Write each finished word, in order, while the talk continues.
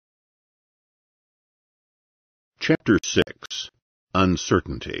Chapter 6.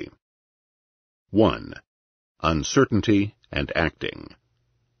 Uncertainty. 1. Uncertainty and acting.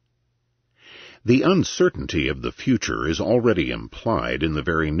 The uncertainty of the future is already implied in the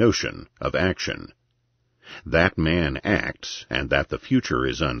very notion of action. That man acts, and that the future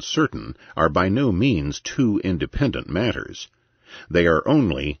is uncertain, are by no means two independent matters. They are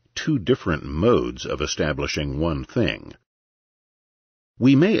only two different modes of establishing one thing.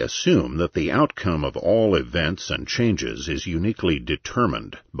 We may assume that the outcome of all events and changes is uniquely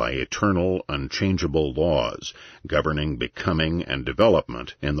determined by eternal, unchangeable laws governing becoming and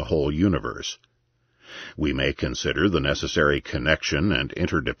development in the whole universe. We may consider the necessary connection and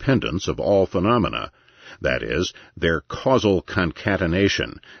interdependence of all phenomena, that is, their causal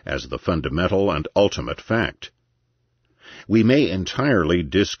concatenation, as the fundamental and ultimate fact. We may entirely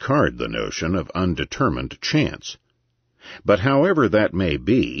discard the notion of undetermined chance. But however that may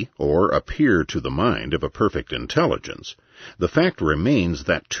be, or appear to the mind of a perfect intelligence, the fact remains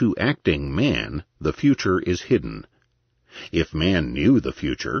that to acting man the future is hidden. If man knew the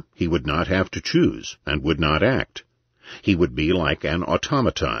future, he would not have to choose, and would not act. He would be like an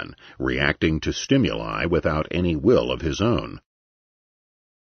automaton, reacting to stimuli without any will of his own.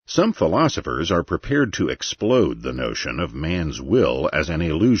 Some philosophers are prepared to explode the notion of man's will as an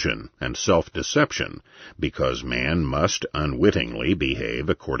illusion and self-deception, because man must unwittingly behave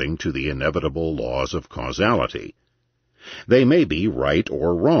according to the inevitable laws of causality. They may be right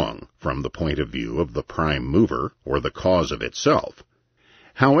or wrong from the point of view of the prime mover or the cause of itself.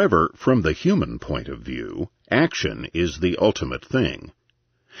 However, from the human point of view, action is the ultimate thing.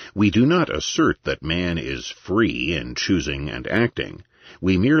 We do not assert that man is free in choosing and acting.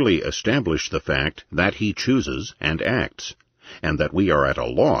 We merely establish the fact that he chooses and acts, and that we are at a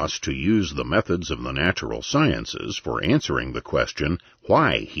loss to use the methods of the natural sciences for answering the question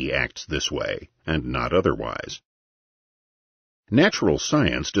why he acts this way and not otherwise. Natural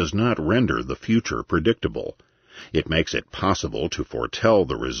science does not render the future predictable. It makes it possible to foretell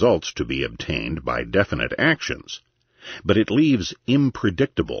the results to be obtained by definite actions, but it leaves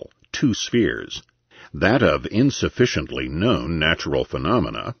impredictable two spheres, that of insufficiently known natural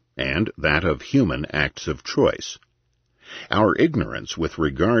phenomena, and that of human acts of choice. Our ignorance with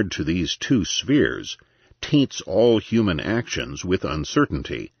regard to these two spheres taints all human actions with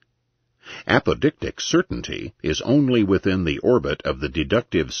uncertainty. Apodictic certainty is only within the orbit of the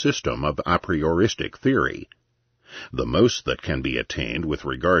deductive system of a prioristic theory. The most that can be attained with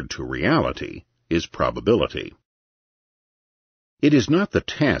regard to reality is probability. It is not the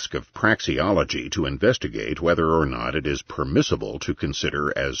task of praxeology to investigate whether or not it is permissible to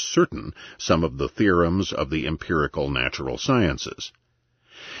consider as certain some of the theorems of the empirical natural sciences.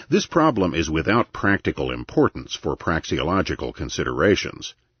 This problem is without practical importance for praxeological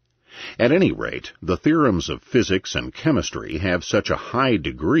considerations. At any rate, the theorems of physics and chemistry have such a high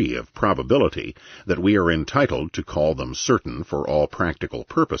degree of probability that we are entitled to call them certain for all practical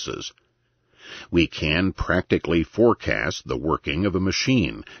purposes. We can practically forecast the working of a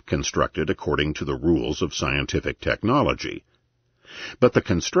machine constructed according to the rules of scientific technology. But the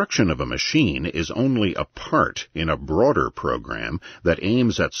construction of a machine is only a part in a broader program that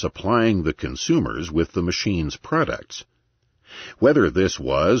aims at supplying the consumers with the machine's products. Whether this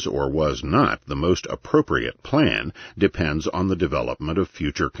was or was not the most appropriate plan depends on the development of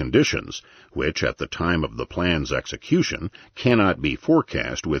future conditions, which at the time of the plan's execution cannot be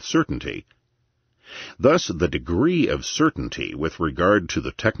forecast with certainty. Thus, the degree of certainty with regard to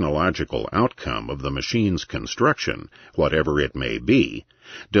the technological outcome of the machine's construction, whatever it may be,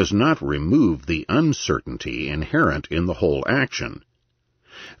 does not remove the uncertainty inherent in the whole action.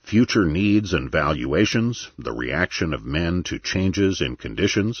 Future needs and valuations, the reaction of men to changes in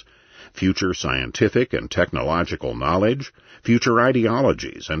conditions, future scientific and technological knowledge, future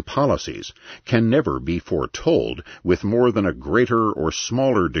ideologies and policies can never be foretold with more than a greater or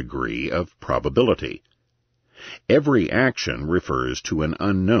smaller degree of probability. Every action refers to an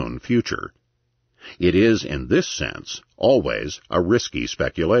unknown future. It is, in this sense, always a risky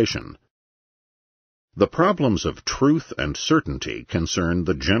speculation. The problems of truth and certainty concern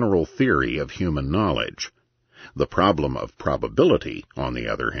the general theory of human knowledge. The problem of probability, on the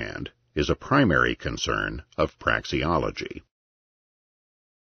other hand, is a primary concern of praxeology.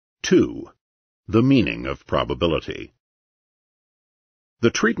 2. The meaning of probability.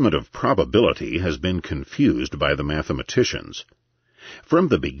 The treatment of probability has been confused by the mathematicians. From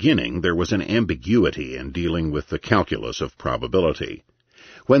the beginning there was an ambiguity in dealing with the calculus of probability.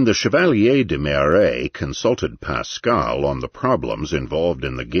 When the Chevalier de Marais consulted Pascal on the problems involved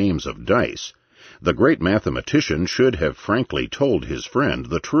in the games of dice, the great mathematician should have frankly told his friend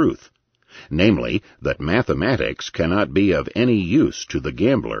the truth. namely, that mathematics cannot be of any use to the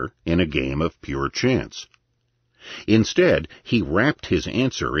gambler in a game of pure chance. Instead, he wrapped his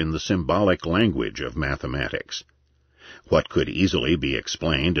answer in the symbolic language of mathematics. What could easily be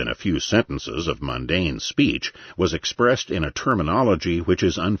explained in a few sentences of mundane speech was expressed in a terminology which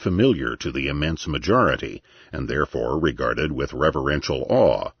is unfamiliar to the immense majority, and therefore regarded with reverential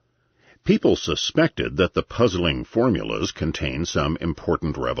awe. People suspected that the puzzling formulas contained some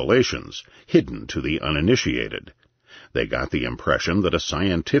important revelations, hidden to the uninitiated. They got the impression that a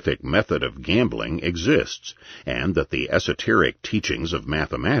scientific method of gambling exists, and that the esoteric teachings of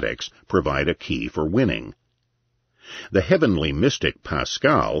mathematics provide a key for winning. The heavenly mystic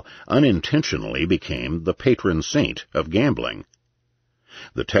Pascal unintentionally became the patron saint of gambling.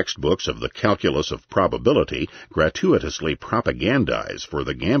 The textbooks of the calculus of probability gratuitously propagandize for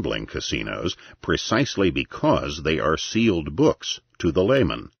the gambling casinos precisely because they are sealed books to the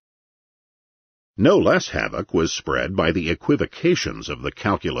layman. No less havoc was spread by the equivocations of the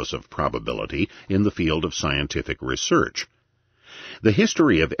calculus of probability in the field of scientific research. The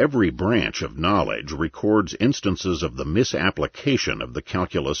history of every branch of knowledge records instances of the misapplication of the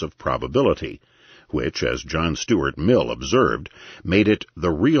calculus of probability, which, as John Stuart Mill observed, made it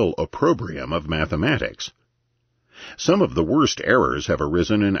the real opprobrium of mathematics. Some of the worst errors have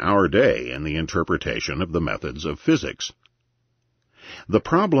arisen in our day in the interpretation of the methods of physics. The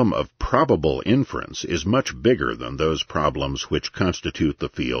problem of probable inference is much bigger than those problems which constitute the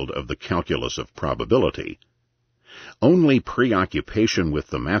field of the calculus of probability. Only preoccupation with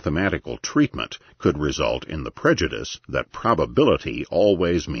the mathematical treatment could result in the prejudice that probability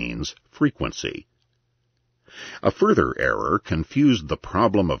always means frequency. A further error confused the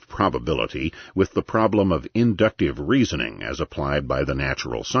problem of probability with the problem of inductive reasoning as applied by the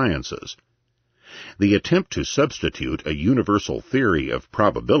natural sciences. The attempt to substitute a universal theory of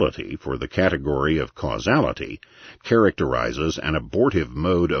probability for the category of causality characterizes an abortive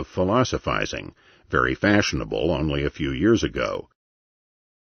mode of philosophizing, very fashionable only a few years ago.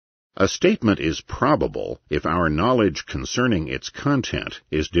 A statement is probable if our knowledge concerning its content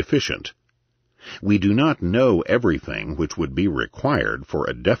is deficient. We do not know everything which would be required for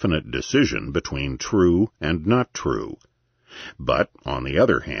a definite decision between true and not true. But, on the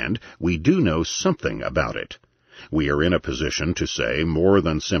other hand, we do know something about it. We are in a position to say more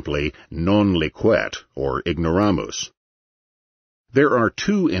than simply non liquet or ignoramus. There are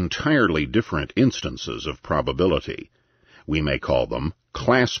two entirely different instances of probability. We may call them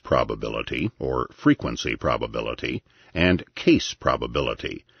class probability, or frequency probability, and case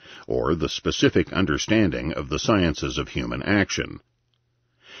probability, or the specific understanding of the sciences of human action.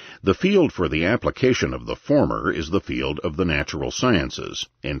 The field for the application of the former is the field of the natural sciences,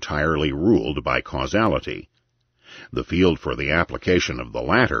 entirely ruled by causality. The field for the application of the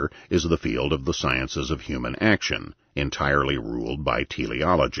latter is the field of the sciences of human action, entirely ruled by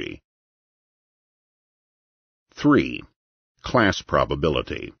teleology. 3. Class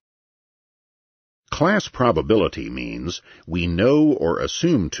probability. Class probability means we know or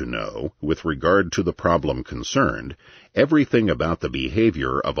assume to know, with regard to the problem concerned, everything about the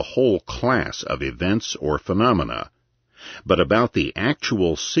behavior of a whole class of events or phenomena. But about the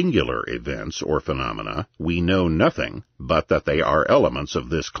actual singular events or phenomena, we know nothing but that they are elements of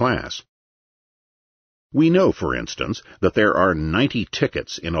this class. We know, for instance, that there are 90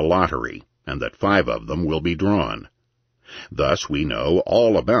 tickets in a lottery, and that 5 of them will be drawn. Thus we know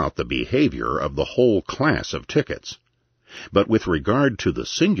all about the behavior of the whole class of tickets. But with regard to the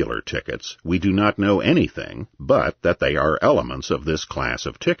singular tickets, we do not know anything but that they are elements of this class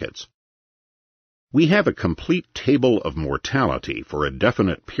of tickets. We have a complete table of mortality for a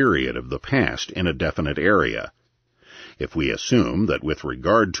definite period of the past in a definite area. If we assume that with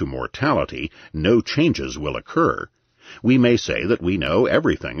regard to mortality no changes will occur, we may say that we know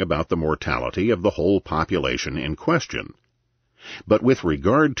everything about the mortality of the whole population in question. But with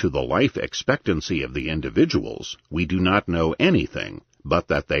regard to the life expectancy of the individuals, we do not know anything but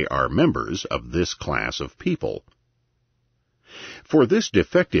that they are members of this class of people. For this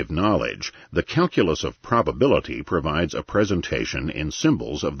defective knowledge, the calculus of probability provides a presentation in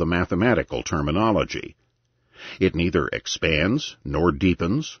symbols of the mathematical terminology. It neither expands, nor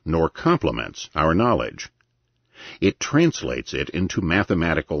deepens, nor complements our knowledge. It translates it into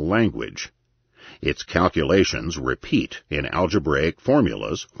mathematical language. Its calculations repeat in algebraic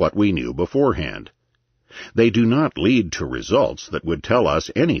formulas what we knew beforehand. They do not lead to results that would tell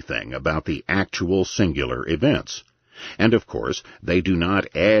us anything about the actual singular events, and of course they do not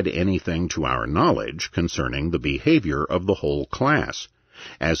add anything to our knowledge concerning the behavior of the whole class,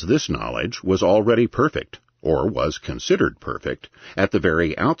 as this knowledge was already perfect, or was considered perfect, at the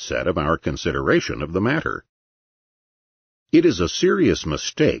very outset of our consideration of the matter. It is a serious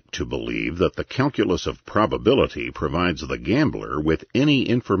mistake to believe that the calculus of probability provides the gambler with any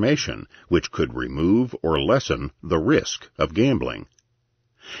information which could remove or lessen the risk of gambling.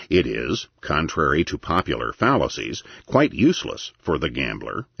 It is, contrary to popular fallacies, quite useless for the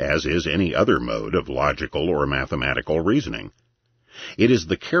gambler, as is any other mode of logical or mathematical reasoning. It is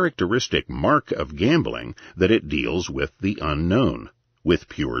the characteristic mark of gambling that it deals with the unknown, with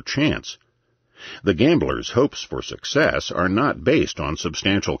pure chance. The gambler's hopes for success are not based on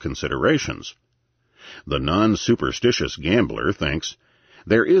substantial considerations. The non-superstitious gambler thinks,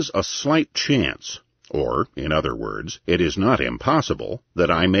 there is a slight chance, or, in other words, it is not impossible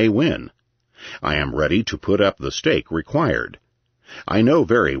that I may win. I am ready to put up the stake required. I know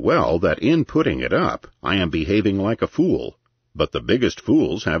very well that in putting it up I am behaving like a fool, but the biggest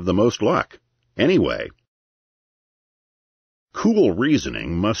fools have the most luck. Anyway, cool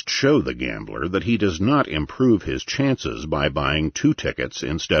reasoning must show the gambler that he does not improve his chances by buying 2 tickets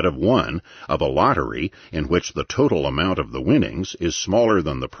instead of 1 of a lottery in which the total amount of the winnings is smaller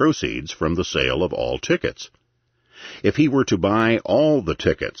than the proceeds from the sale of all tickets. If he were to buy all the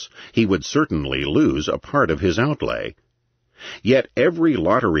tickets, he would certainly lose a part of his outlay. Yet every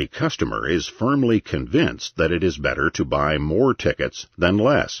lottery customer is firmly convinced that it is better to buy more tickets than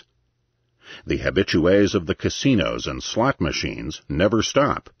less. The habitués of the casinos and slot machines never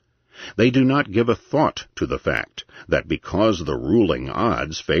stop. They do not give a thought to the fact that because the ruling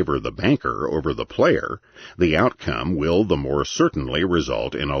odds favor the banker over the player, the outcome will the more certainly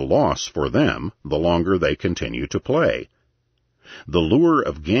result in a loss for them the longer they continue to play. The lure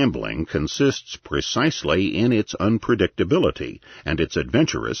of gambling consists precisely in its unpredictability and its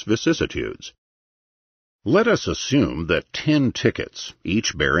adventurous vicissitudes. Let us assume that 10 tickets,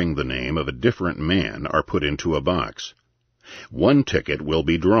 each bearing the name of a different man, are put into a box. 1 ticket will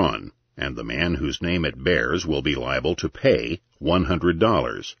be drawn, and the man whose name it bears will be liable to pay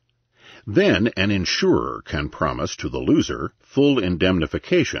 $100. Then an insurer can promise to the loser full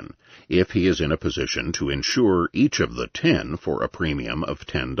indemnification if he is in a position to insure each of the 10 for a premium of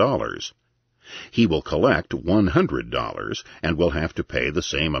 $10. He will collect $100 and will have to pay the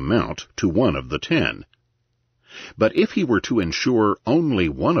same amount to one of the 10. But if he were to insure only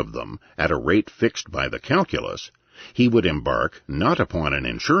one of them at a rate fixed by the calculus, he would embark not upon an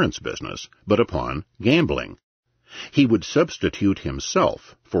insurance business, but upon gambling. He would substitute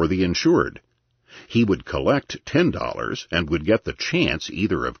himself for the insured. He would collect $10 and would get the chance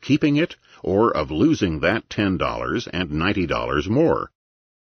either of keeping it or of losing that $10 and $90 more.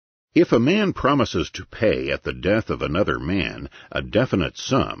 If a man promises to pay at the death of another man a definite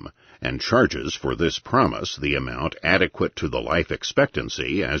sum, and charges for this promise the amount adequate to the life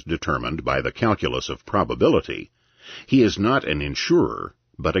expectancy as determined by the calculus of probability, he is not an insurer,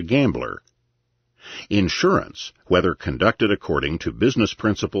 but a gambler. Insurance, whether conducted according to business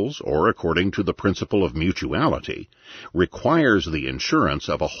principles or according to the principle of mutuality, requires the insurance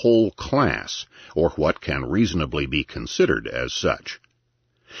of a whole class, or what can reasonably be considered as such.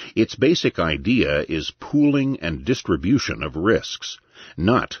 Its basic idea is pooling and distribution of risks,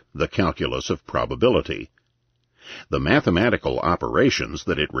 not the calculus of probability. The mathematical operations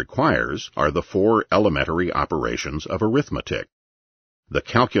that it requires are the 4 elementary operations of arithmetic. The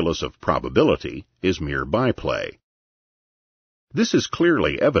calculus of probability is mere byplay. This is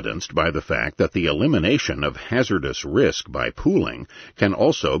clearly evidenced by the fact that the elimination of hazardous risk by pooling can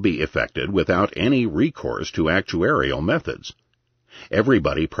also be effected without any recourse to actuarial methods.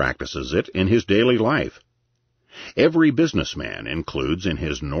 Everybody practices it in his daily life. Every businessman includes in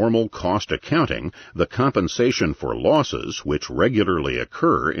his normal cost accounting the compensation for losses which regularly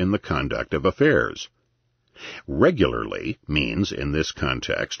occur in the conduct of affairs. Regularly means, in this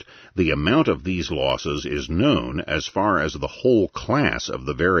context, the amount of these losses is known as far as the whole class of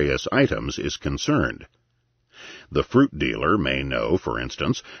the various items is concerned. The fruit dealer may know, for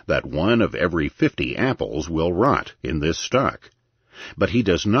instance, that 1 of every 50 apples will rot in this stock, but he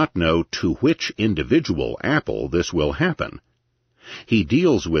does not know to which individual apple this will happen. He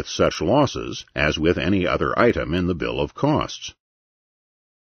deals with such losses as with any other item in the bill of costs.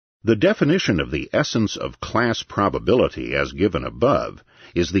 The definition of the essence of class probability as given above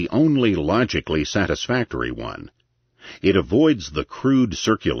is the only logically satisfactory one. It avoids the crude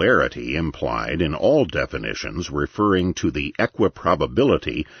circularity implied in all definitions referring to the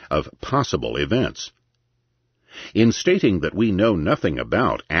equiprobability of possible events. In stating that we know nothing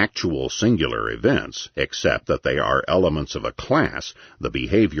about actual singular events, except that they are elements of a class, the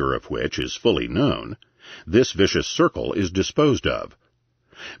behavior of which is fully known, this vicious circle is disposed of.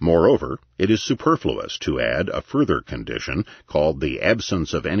 Moreover, it is superfluous to add a further condition called the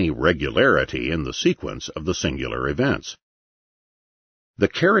absence of any regularity in the sequence of the singular events. The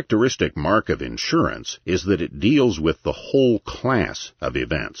characteristic mark of insurance is that it deals with the whole class of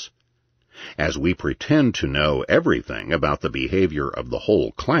events. As we pretend to know everything about the behavior of the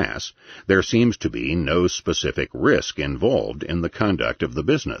whole class, there seems to be no specific risk involved in the conduct of the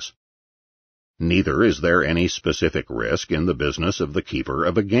business. Neither is there any specific risk in the business of the keeper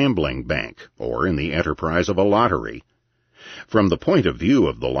of a gambling bank or in the enterprise of a lottery. From the point of view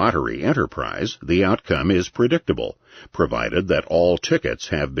of the lottery enterprise, the outcome is predictable, provided that all tickets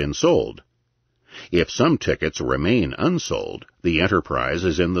have been sold. If some tickets remain unsold, the enterprise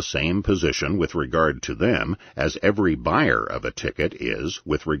is in the same position with regard to them as every buyer of a ticket is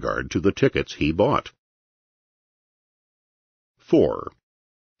with regard to the tickets he bought. 4.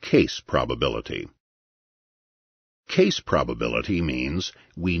 Case probability. Case probability means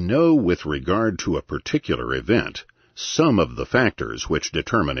we know with regard to a particular event some of the factors which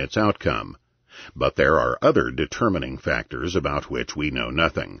determine its outcome, but there are other determining factors about which we know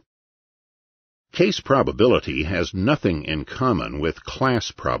nothing. Case probability has nothing in common with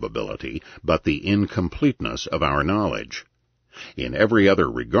class probability but the incompleteness of our knowledge. In every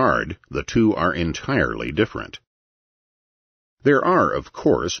other regard, the two are entirely different. There are, of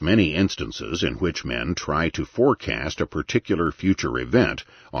course, many instances in which men try to forecast a particular future event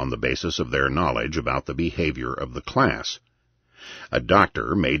on the basis of their knowledge about the behavior of the class. A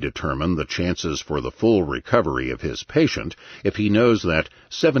doctor may determine the chances for the full recovery of his patient if he knows that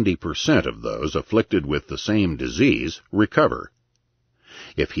 70% of those afflicted with the same disease recover.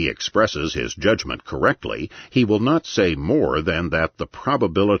 If he expresses his judgment correctly, he will not say more than that the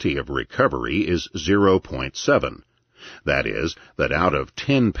probability of recovery is 0.7. That is, that out of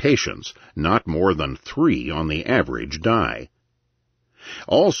 10 patients, not more than 3 on the average die.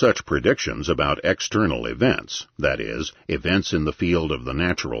 All such predictions about external events, that is, events in the field of the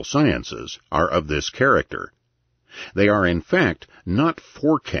natural sciences, are of this character. They are in fact not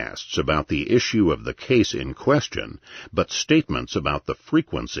forecasts about the issue of the case in question, but statements about the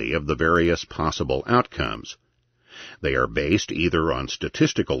frequency of the various possible outcomes. They are based either on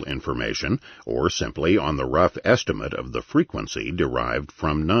statistical information or simply on the rough estimate of the frequency derived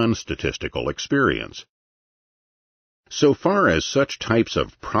from non-statistical experience. So far as such types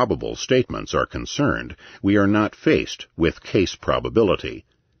of probable statements are concerned, we are not faced with case probability.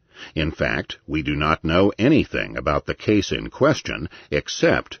 In fact, we do not know anything about the case in question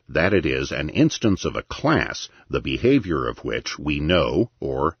except that it is an instance of a class, the behavior of which we know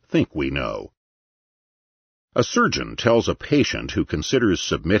or think we know. A surgeon tells a patient who considers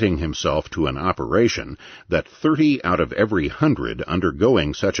submitting himself to an operation that 30 out of every 100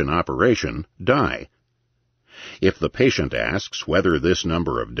 undergoing such an operation die. If the patient asks whether this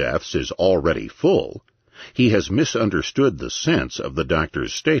number of deaths is already full, he has misunderstood the sense of the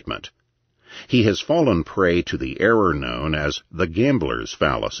doctor's statement. He has fallen prey to the error known as the gambler's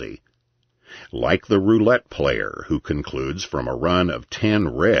fallacy. Like the roulette player who concludes from a run of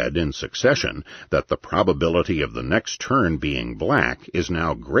 10 red in succession that the probability of the next turn being black is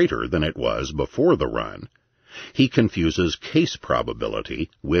now greater than it was before the run, he confuses case probability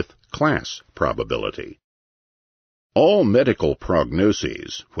with class probability. All medical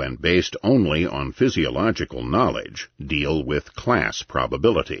prognoses, when based only on physiological knowledge, deal with class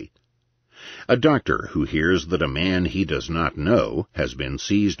probability. A doctor who hears that a man he does not know has been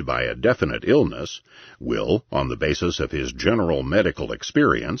seized by a definite illness will, on the basis of his general medical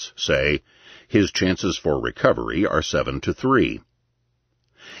experience, say, his chances for recovery are 7 to 3.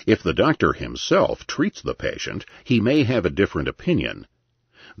 If the doctor himself treats the patient, he may have a different opinion.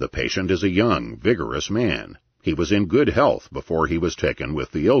 The patient is a young, vigorous man. He was in good health before he was taken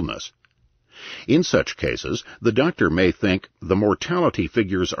with the illness. In such cases, the doctor may think the mortality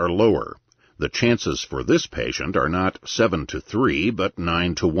figures are lower. The chances for this patient are not 7 to 3, but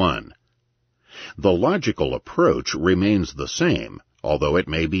 9 to 1. The logical approach remains the same, although it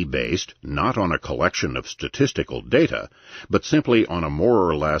may be based not on a collection of statistical data, but simply on a more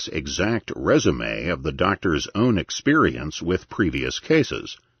or less exact resume of the doctor's own experience with previous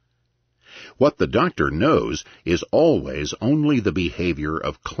cases. What the doctor knows is always only the behavior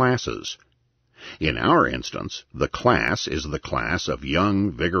of classes. In our instance, the class is the class of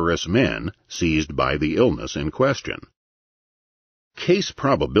young, vigorous men seized by the illness in question. Case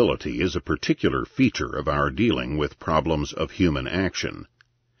probability is a particular feature of our dealing with problems of human action.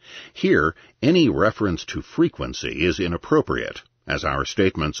 Here, any reference to frequency is inappropriate, as our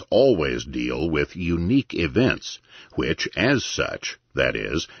statements always deal with unique events, which, as such, that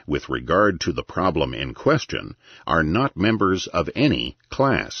is, with regard to the problem in question, are not members of any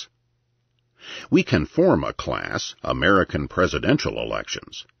class. We can form a class, American presidential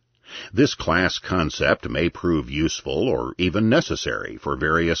elections. This class concept may prove useful or even necessary for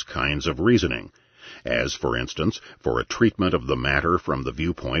various kinds of reasoning, as, for instance, for a treatment of the matter from the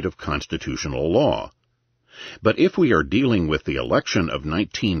viewpoint of constitutional law. But if we are dealing with the election of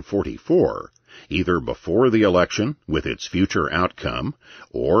 1944, either before the election with its future outcome,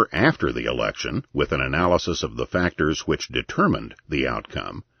 or after the election with an analysis of the factors which determined the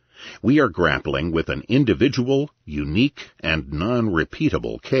outcome, we are grappling with an individual, unique, and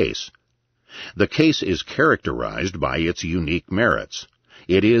non-repeatable case. The case is characterized by its unique merits.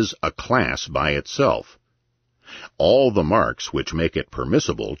 It is a class by itself. All the marks which make it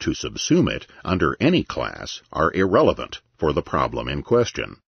permissible to subsume it under any class are irrelevant for the problem in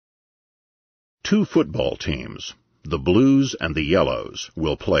question. Two football teams, the Blues and the Yellows,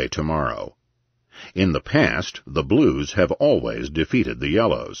 will play tomorrow. In the past, the Blues have always defeated the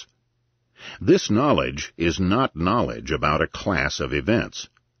Yellows. This knowledge is not knowledge about a class of events.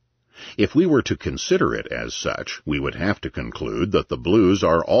 If we were to consider it as such, we would have to conclude that the Blues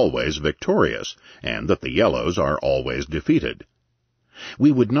are always victorious, and that the Yellows are always defeated.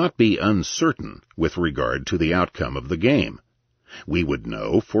 We would not be uncertain with regard to the outcome of the game. We would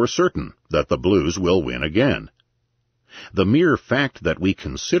know for certain that the Blues will win again. The mere fact that we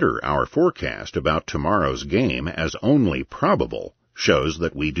consider our forecast about tomorrow's game as only probable shows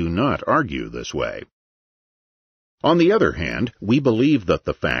that we do not argue this way. On the other hand, we believe that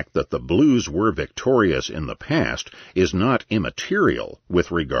the fact that the Blues were victorious in the past is not immaterial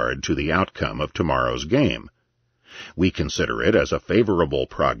with regard to the outcome of tomorrow's game. We consider it as a favorable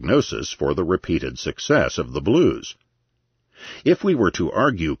prognosis for the repeated success of the Blues. If we were to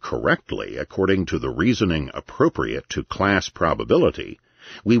argue correctly according to the reasoning appropriate to class probability,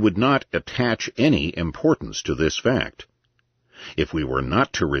 we would not attach any importance to this fact. If we were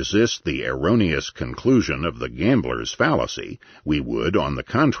not to resist the erroneous conclusion of the gambler's fallacy, we would, on the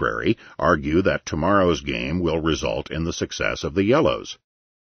contrary, argue that tomorrow's game will result in the success of the Yellows.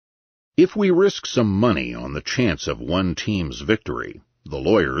 If we risk some money on the chance of one team's victory, the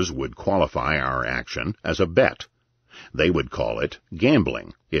lawyers would qualify our action as a bet. They would call it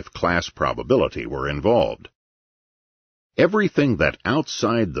gambling if class probability were involved. Everything that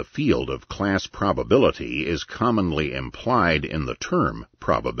outside the field of class probability is commonly implied in the term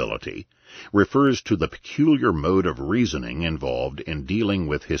probability refers to the peculiar mode of reasoning involved in dealing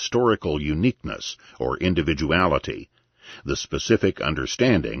with historical uniqueness or individuality, the specific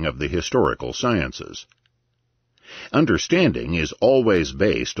understanding of the historical sciences. Understanding is always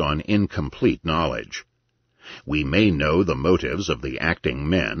based on incomplete knowledge. We may know the motives of the acting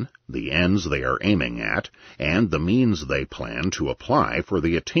men, the ends they are aiming at, and the means they plan to apply for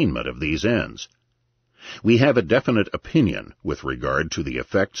the attainment of these ends. We have a definite opinion with regard to the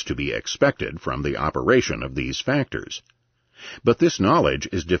effects to be expected from the operation of these factors. But this knowledge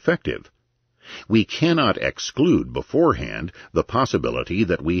is defective. We cannot exclude beforehand the possibility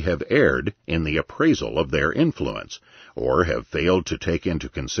that we have erred in the appraisal of their influence, or have failed to take into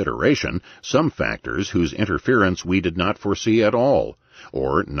consideration some factors whose interference we did not foresee at all,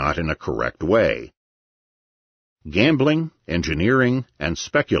 or not in a correct way. Gambling, engineering, and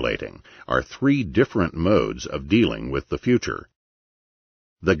speculating are three different modes of dealing with the future.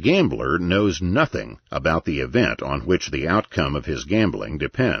 The gambler knows nothing about the event on which the outcome of his gambling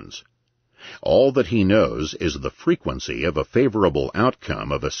depends. All that he knows is the frequency of a favorable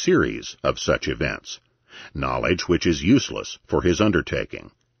outcome of a series of such events, knowledge which is useless for his undertaking.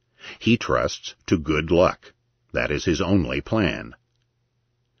 He trusts to good luck. That is his only plan.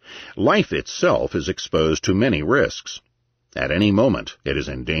 Life itself is exposed to many risks. At any moment it is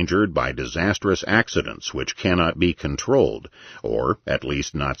endangered by disastrous accidents which cannot be controlled, or at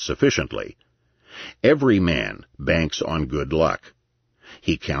least not sufficiently. Every man banks on good luck.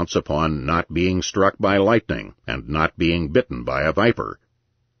 He counts upon not being struck by lightning and not being bitten by a viper.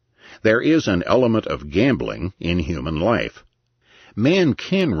 There is an element of gambling in human life. Man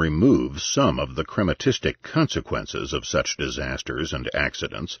can remove some of the crematistic consequences of such disasters and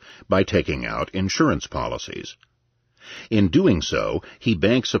accidents by taking out insurance policies. In doing so, he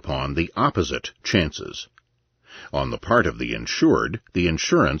banks upon the opposite chances. On the part of the insured, the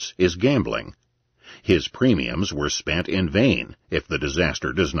insurance is gambling. His premiums were spent in vain if the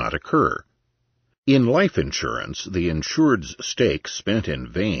disaster does not occur. In life insurance, the insured's stake spent in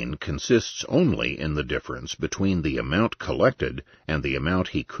vain consists only in the difference between the amount collected and the amount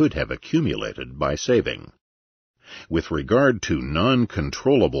he could have accumulated by saving. With regard to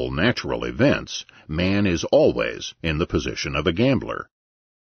non-controllable natural events, man is always in the position of a gambler.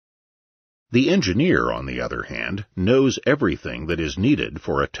 The engineer, on the other hand, knows everything that is needed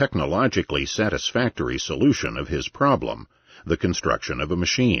for a technologically satisfactory solution of his problem, the construction of a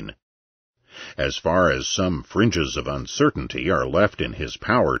machine. As far as some fringes of uncertainty are left in his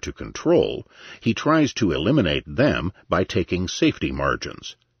power to control, he tries to eliminate them by taking safety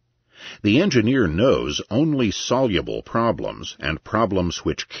margins. The engineer knows only soluble problems and problems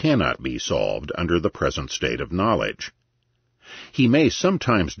which cannot be solved under the present state of knowledge. He may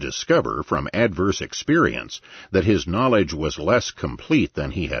sometimes discover from adverse experience that his knowledge was less complete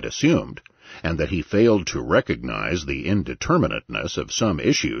than he had assumed, and that he failed to recognize the indeterminateness of some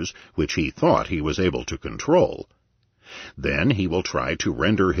issues which he thought he was able to control. Then he will try to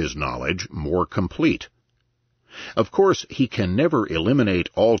render his knowledge more complete. Of course, he can never eliminate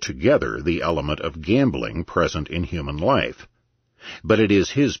altogether the element of gambling present in human life, but it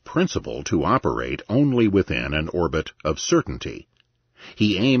is his principle to operate only within an orbit of certainty.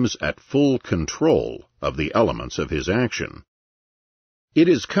 He aims at full control of the elements of his action. It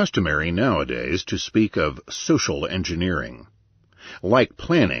is customary nowadays to speak of social engineering. Like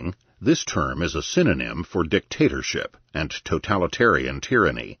planning, this term is a synonym for dictatorship and totalitarian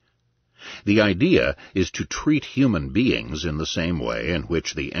tyranny. The idea is to treat human beings in the same way in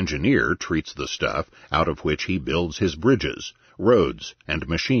which the engineer treats the stuff out of which he builds his bridges, roads, and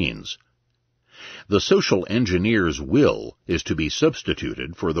machines. The social engineer's will is to be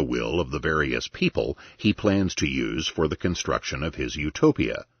substituted for the will of the various people he plans to use for the construction of his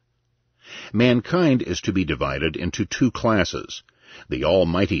utopia. Mankind is to be divided into two classes, the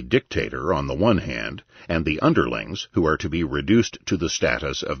almighty dictator on the one hand, and the underlings who are to be reduced to the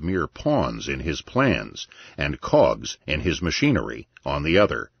status of mere pawns in his plans and cogs in his machinery on the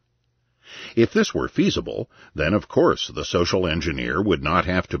other. If this were feasible, then of course the social engineer would not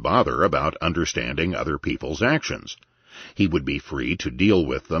have to bother about understanding other people's actions. He would be free to deal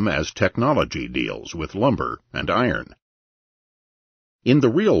with them as technology deals with lumber and iron. In the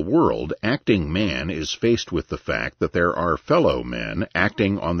real world, acting man is faced with the fact that there are fellow men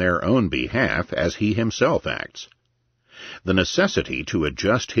acting on their own behalf as he himself acts. The necessity to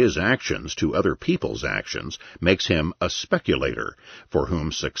adjust his actions to other people's actions makes him a speculator, for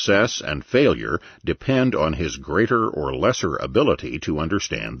whom success and failure depend on his greater or lesser ability to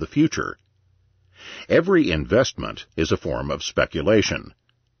understand the future. Every investment is a form of speculation.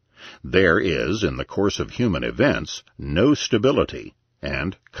 There is, in the course of human events, no stability,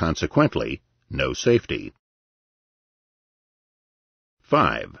 and, consequently, no safety.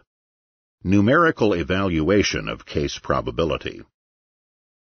 5. Numerical evaluation of case probability.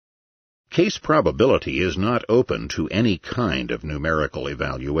 Case probability is not open to any kind of numerical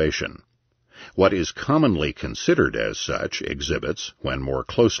evaluation. What is commonly considered as such exhibits, when more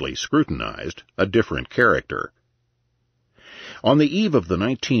closely scrutinized, a different character. On the eve of the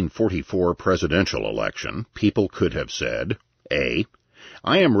 1944 presidential election, people could have said, A.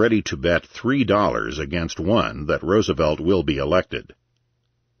 I am ready to bet $3 against 1 that Roosevelt will be elected.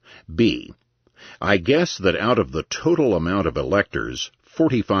 B. I guess that out of the total amount of electors,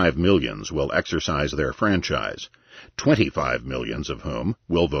 45 millions will exercise their franchise, 25 millions of whom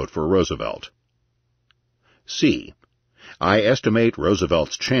will vote for Roosevelt. C. I estimate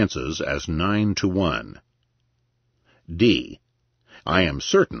Roosevelt's chances as 9-1. D. I am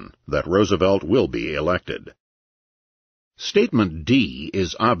certain that Roosevelt will be elected. Statement D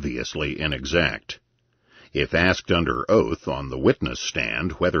is obviously inexact. If asked under oath on the witness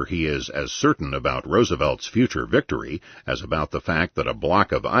stand whether he is as certain about Roosevelt's future victory as about the fact that a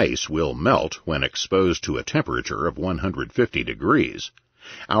block of ice will melt when exposed to a temperature of 150 degrees,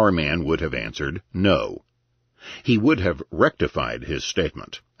 our man would have answered no. He would have rectified his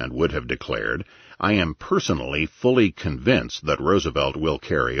statement and would have declared, I am personally fully convinced that Roosevelt will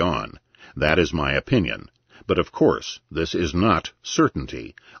carry on. That is my opinion. But of course, this is not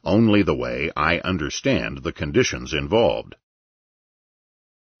certainty, only the way I understand the conditions involved.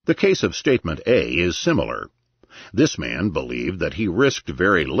 The case of Statement A is similar. This man believed that he risked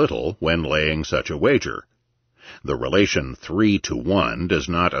very little when laying such a wager. The relation 3-1 does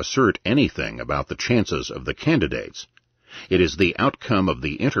not assert anything about the chances of the candidates. It is the outcome of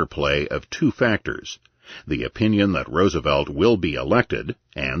the interplay of two factors, the opinion that Roosevelt will be elected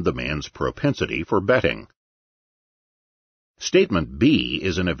and the man's propensity for betting. Statement B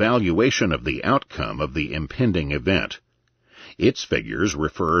is an evaluation of the outcome of the impending event. Its figures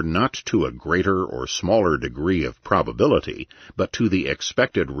refer not to a greater or smaller degree of probability, but to the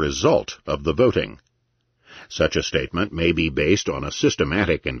expected result of the voting. Such a statement may be based on a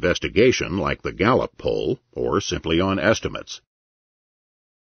systematic investigation like the Gallup poll, or simply on estimates.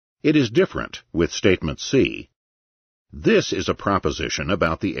 It is different with statement C. This is a proposition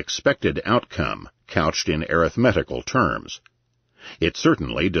about the expected outcome, couched in arithmetical terms. It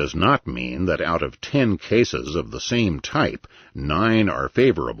certainly does not mean that out of 10 cases of the same type, 9 are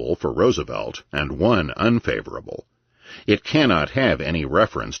favorable for Roosevelt and 1 unfavorable. It cannot have any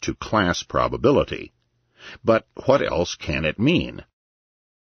reference to class probability. But what else can it mean?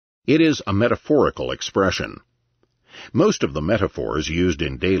 It is a metaphorical expression. Most of the metaphors used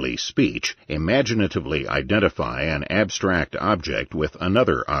in daily speech imaginatively identify an abstract object with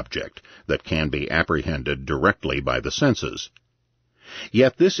another object that can be apprehended directly by the senses.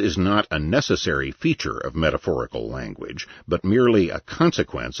 Yet this is not a necessary feature of metaphorical language, but merely a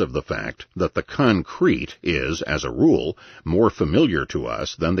consequence of the fact that the concrete is, as a rule, more familiar to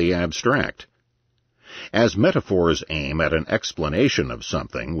us than the abstract. As metaphors aim at an explanation of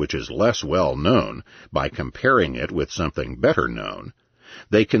something which is less well known by comparing it with something better known,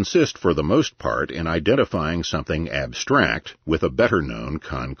 they consist for the most part in identifying something abstract with a better known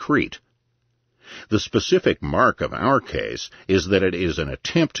concrete. The specific mark of our case is that it is an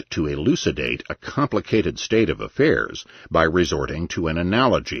attempt to elucidate a complicated state of affairs by resorting to an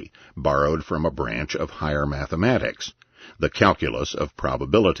analogy borrowed from a branch of higher mathematics, the calculus of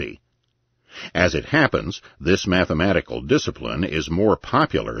probability. As it happens, this mathematical discipline is more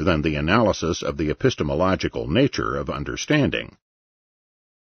popular than the analysis of the epistemological nature of understanding.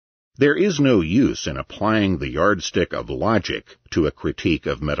 There is no use in applying the yardstick of logic to a critique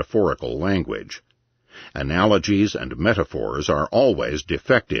of metaphorical language. Analogies and metaphors are always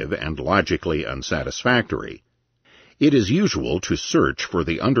defective and logically unsatisfactory. It is usual to search for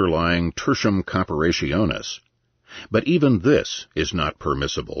the underlying tertium comparationis. But even this is not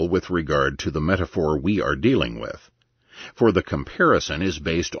permissible with regard to the metaphor we are dealing with, for the comparison is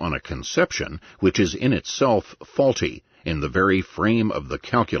based on a conception which is in itself faulty in the very frame of the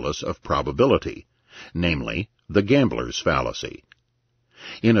calculus of probability, namely, the gambler's fallacy.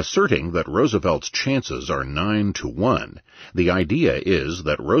 In asserting that Roosevelt's chances are 9 to 1, the idea is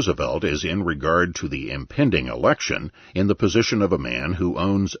that Roosevelt is in regard to the impending election in the position of a man who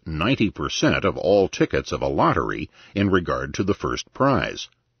owns 90% of all tickets of a lottery in regard to the first prize.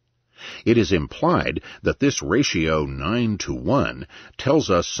 It is implied that this ratio 9 to 1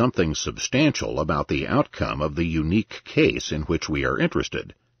 tells us something substantial about the outcome of the unique case in which we are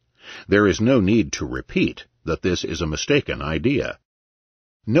interested. There is no need to repeat that this is a mistaken idea.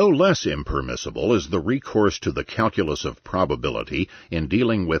 No less impermissible is the recourse to the calculus of probability in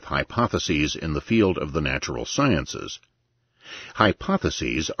dealing with hypotheses in the field of the natural sciences.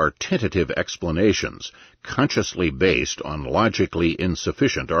 Hypotheses are tentative explanations, consciously based on logically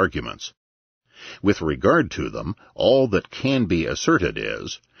insufficient arguments. With regard to them, all that can be asserted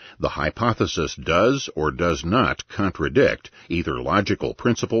is, the hypothesis does or does not contradict either logical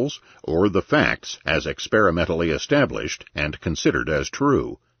principles or the facts as experimentally established and considered as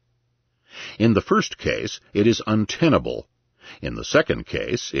true. In the first case, it is untenable. In the second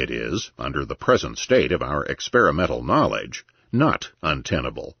case, it is, under the present state of our experimental knowledge, not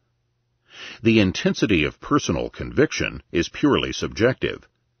untenable. The intensity of personal conviction is purely subjective.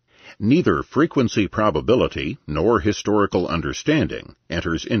 Neither frequency probability nor historical understanding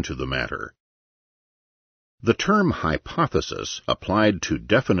enters into the matter. The term hypothesis applied to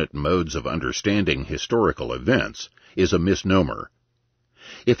definite modes of understanding historical events is a misnomer.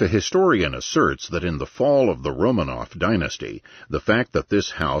 If a historian asserts that in the fall of the Romanov dynasty, the fact that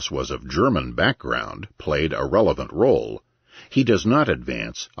this house was of German background played a relevant role, he does not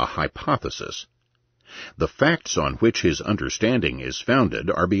advance a hypothesis. The facts on which his understanding is founded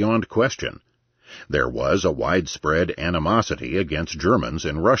are beyond question. There was a widespread animosity against Germans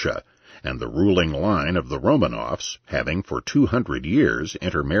in Russia, and the ruling line of the Romanovs, having for 200 years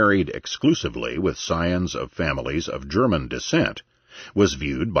intermarried exclusively with scions of families of German descent, was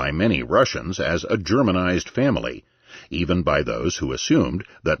viewed by many Russians as a Germanized family, even by those who assumed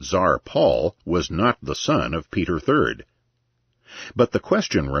that Tsar Paul was not the son of Peter III. But the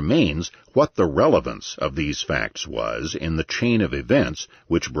question remains what the relevance of these facts was in the chain of events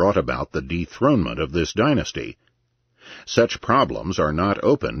which brought about the dethronement of this dynasty. Such problems are not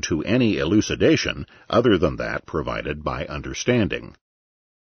open to any elucidation other than that provided by understanding.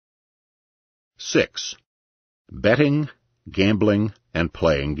 6. Betting, gambling, and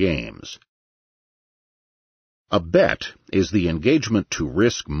playing games. A bet is the engagement to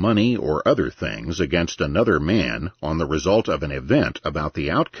risk money or other things against another man on the result of an event about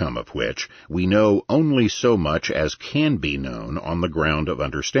the outcome of which we know only so much as can be known on the ground of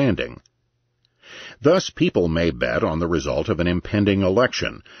understanding. Thus, people may bet on the result of an impending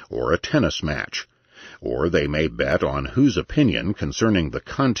election or a tennis match, or they may bet on whose opinion concerning the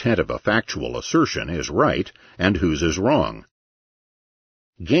content of a factual assertion is right and whose is wrong.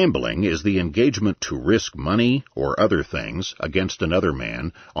 Gambling is the engagement to risk money or other things against another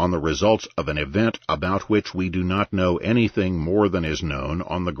man on the results of an event about which we do not know anything more than is known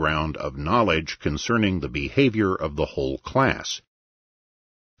on the ground of knowledge concerning the behavior of the whole class.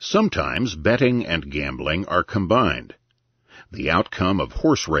 Sometimes betting and gambling are combined. The outcome of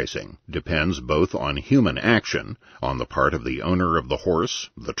horse racing depends both on human action, on the part of the owner of the horse,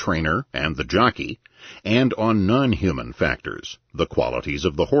 the trainer, and the jockey, and on non-human factors, the qualities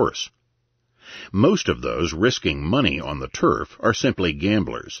of the horse. Most of those risking money on the turf are simply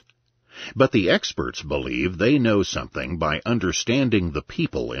gamblers. But the experts believe they know something by understanding the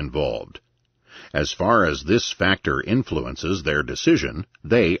people involved. As far as this factor influences their decision,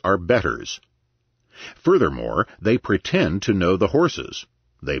 they are bettors. Furthermore, they pretend to know the horses.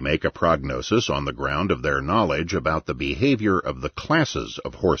 They make a prognosis on the ground of their knowledge about the behavior of the classes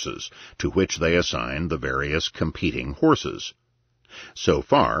of horses to which they assign the various competing horses. So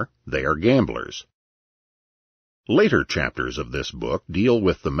far, they are gamblers. Later chapters of this book deal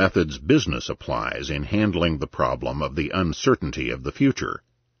with the methods business applies in handling the problem of the uncertainty of the future.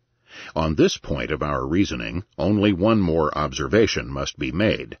 On this point of our reasoning, only one more observation must be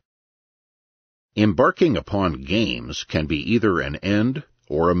made. Embarking upon games can be either an end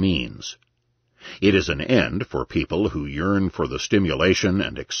or a means. It is an end for people who yearn for the stimulation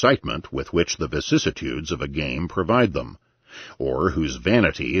and excitement with which the vicissitudes of a game provide them, or whose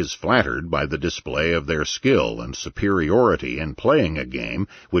vanity is flattered by the display of their skill and superiority in playing a game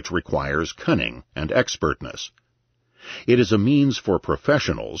which requires cunning and expertness. It is a means for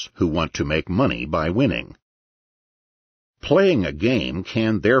professionals who want to make money by winning. Playing a game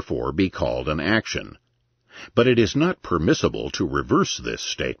can therefore be called an action. But it is not permissible to reverse this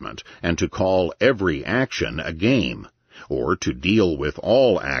statement and to call every action a game, or to deal with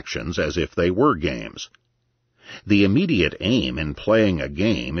all actions as if they were games. The immediate aim in playing a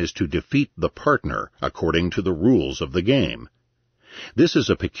game is to defeat the partner according to the rules of the game. This is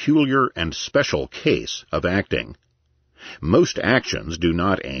a peculiar and special case of acting. Most actions do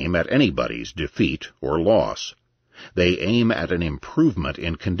not aim at anybody's defeat or loss. They aim at an improvement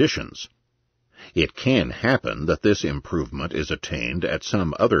in conditions. It can happen that this improvement is attained at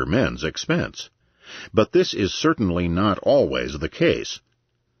some other men's expense, but this is certainly not always the case.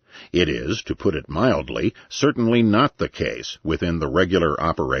 It is, to put it mildly, certainly not the case within the regular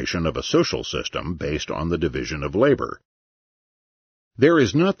operation of a social system based on the division of labor. There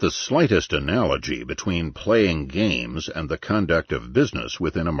is not the slightest analogy between playing games and the conduct of business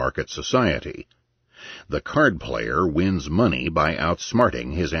within a market society. The card player wins money by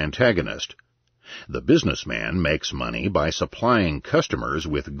outsmarting his antagonist. The businessman makes money by supplying customers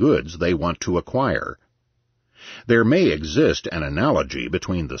with goods they want to acquire. There may exist an analogy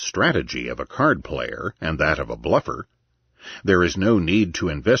between the strategy of a card player and that of a bluffer. There is no need to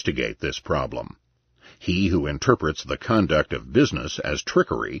investigate this problem. He who interprets the conduct of business as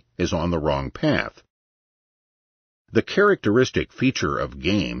trickery is on the wrong path. The characteristic feature of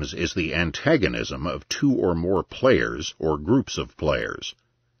games is the antagonism of two or more players or groups of players.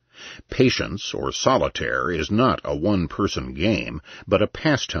 Patience or solitaire is not a one-person game, but a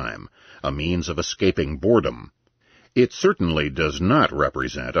pastime, a means of escaping boredom. It certainly does not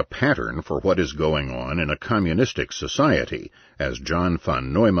represent a pattern for what is going on in a communistic society, as John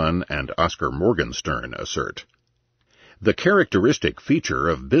von Neumann and Oscar Morgenstern assert. The characteristic feature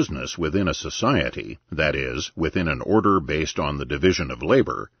of business within a society, that is, within an order based on the division of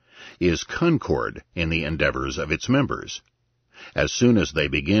labor, is concord in the endeavors of its members. As soon as they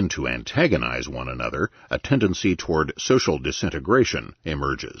begin to antagonize one another, a tendency toward social disintegration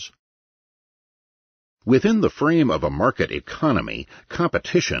emerges. Within the frame of a market economy,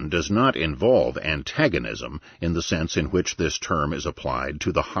 competition does not involve antagonism in the sense in which this term is applied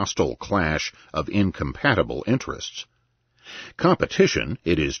to the hostile clash of incompatible interests. Competition,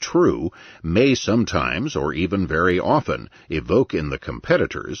 it is true, may sometimes, or even very often, evoke in the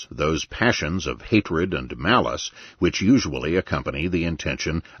competitors those passions of hatred and malice which usually accompany the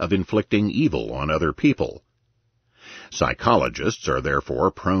intention of inflicting evil on other people. Psychologists are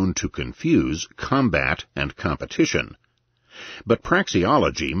therefore prone to confuse combat and competition. But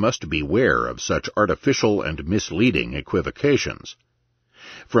praxeology must beware of such artificial and misleading equivocations.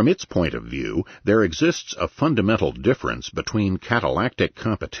 From its point of view, there exists a fundamental difference between catalactic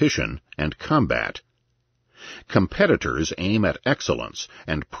competition and combat. Competitors aim at excellence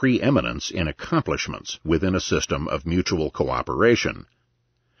and preeminence in accomplishments within a system of mutual cooperation.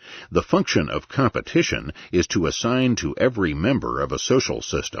 The function of competition is to assign to every member of a social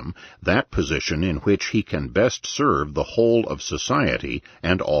system that position in which he can best serve the whole of society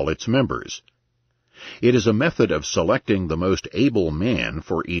and all its members. It is a method of selecting the most able man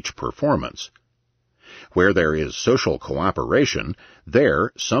for each performance. Where there is social cooperation,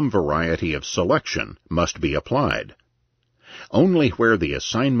 there some variety of selection must be applied. Only where the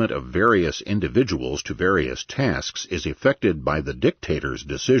assignment of various individuals to various tasks is effected by the dictator's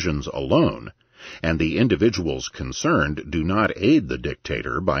decisions alone, and the individuals concerned do not aid the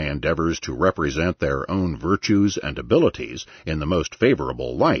dictator by endeavors to represent their own virtues and abilities in the most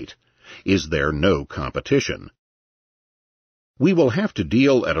favorable light, is there no competition. We will have to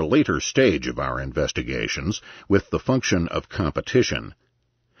deal at a later stage of our investigations with the function of competition.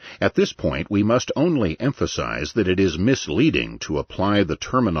 At this point, we must only emphasize that it is misleading to apply the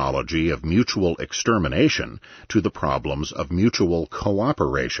terminology of mutual extermination to the problems of mutual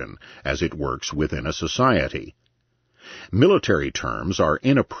cooperation as it works within a society. Military terms are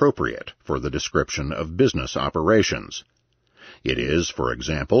inappropriate for the description of business operations. It is, for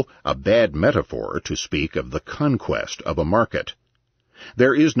example, a bad metaphor to speak of the conquest of a market.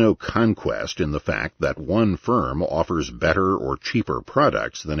 There is no conquest in the fact that one firm offers better or cheaper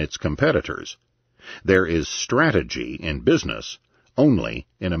products than its competitors. There is strategy in business, only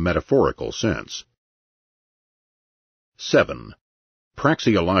in a metaphorical sense. 7.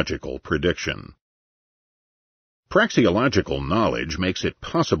 Praxeological prediction. Praxeological knowledge makes it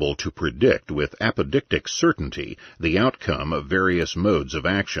possible to predict with apodictic certainty the outcome of various modes of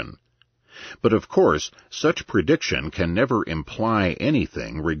action. But of course, such prediction can never imply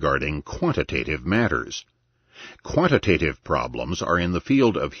anything regarding quantitative matters. Quantitative problems are in the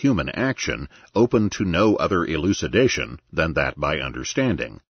field of human action open to no other elucidation than that by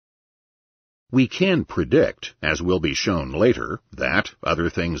understanding. We can predict, as will be shown later, that, other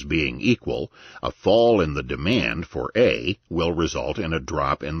things being equal, a fall in the demand for A will result in a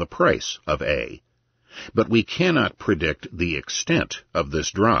drop in the price of A. But we cannot predict the extent of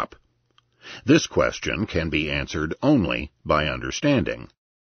this drop. This question can be answered only by understanding.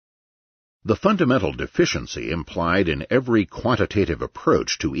 The fundamental deficiency implied in every quantitative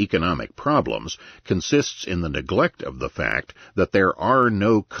approach to economic problems consists in the neglect of the fact that there are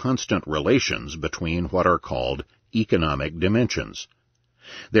no constant relations between what are called economic dimensions.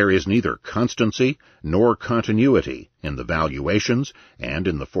 There is neither constancy nor continuity in the valuations and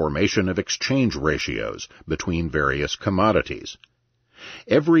in the formation of exchange ratios between various commodities.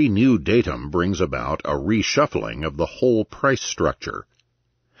 Every new datum brings about a reshuffling of the whole price structure.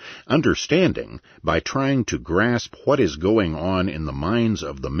 Understanding, by trying to grasp what is going on in the minds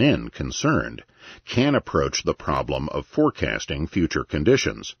of the men concerned, can approach the problem of forecasting future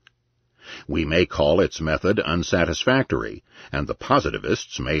conditions. We may call its method unsatisfactory, and the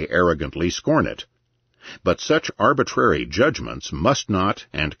positivists may arrogantly scorn it. But such arbitrary judgments must not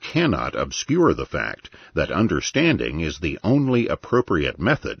and cannot obscure the fact that understanding is the only appropriate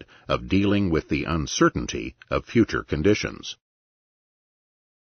method of dealing with the uncertainty of future conditions.